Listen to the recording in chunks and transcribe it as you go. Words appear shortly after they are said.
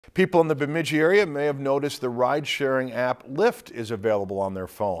People in the Bemidji area may have noticed the ride-sharing app Lyft is available on their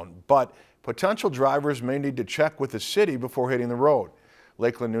phone, but potential drivers may need to check with the city before hitting the road.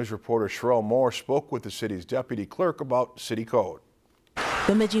 Lakeland News reporter Sherelle Moore spoke with the city's deputy clerk about city code.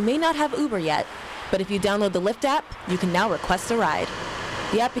 Bemidji may not have Uber yet, but if you download the Lyft app, you can now request a ride.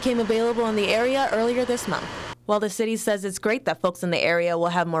 The app became available in the area earlier this month. While the city says it's great that folks in the area will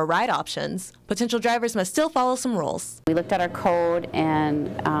have more ride options, potential drivers must still follow some rules. We looked at our code and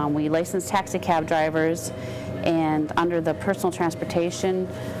we licensed taxi cab drivers, and under the personal transportation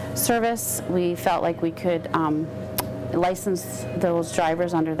service, we felt like we could license those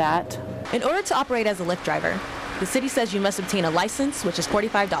drivers under that. In order to operate as a Lyft driver, the city says you must obtain a license, which is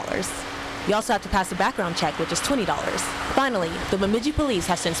 $45. You also have to pass a background check, which is $20. Finally, the Bemidji police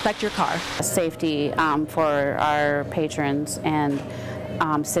has to inspect your car. Safety for our patrons and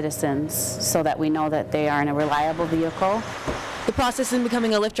citizens, so that we know that they are in a reliable vehicle. The process in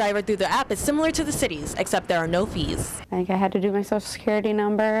becoming a Lyft driver through the app is similar to the city's, except there are no fees. I think I had to do my social security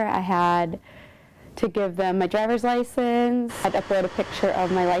number. I had to give them my driver's license. I had to upload a picture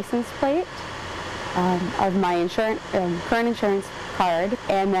of my license plate, of my current insurance card,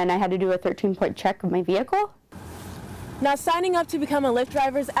 and then I had to do a 13-point check of my vehicle. Now, signing up to become a Lyft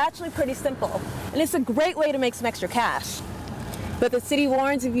driver is actually pretty simple, and it's a great way to make some extra cash. But the city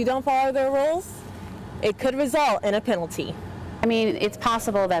warns if you don't follow their rules, it could result in a penalty. I mean, it's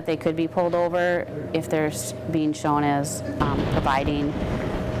possible that they could be pulled over if they're being shown as providing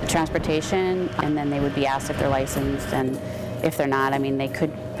transportation, and then they would be asked if they're licensed, and if they're not, I mean, they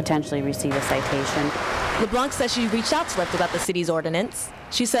could potentially receive a citation. LeBlanc says she reached out to Lyft about the city's ordinance.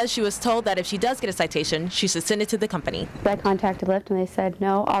 She says she was told that if she does get a citation, she should send it to the company. I contacted Lyft and they said,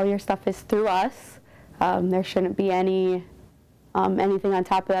 no, all your stuff is through us. There shouldn't be anything on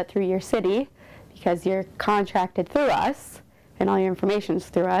top of that through your city, because you're contracted through us and all your information is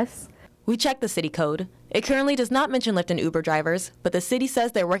through us. We checked the city code. It currently does not mention Lyft and Uber drivers, but the city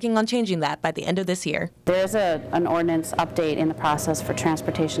says they're working on changing that by the end of this year. There's an ordinance update in the process for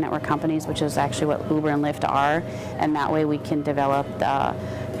transportation network companies, which is actually what Uber and Lyft are, and that way we can develop the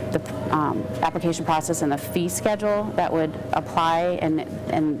application process and the fee schedule that would apply,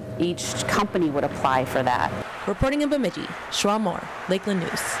 and each company would apply for that. Reporting in Bemidji, Sherelle Moore, Lakeland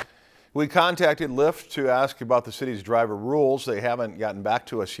News. We contacted Lyft to ask about the city's driver rules. They haven't gotten back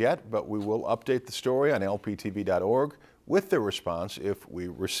to us yet, but we will update the story on lptv.org with their response if we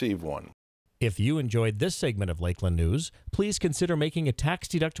receive one. If you enjoyed this segment of Lakeland News, please consider making a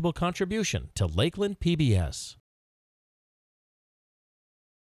tax-deductible contribution to Lakeland PBS.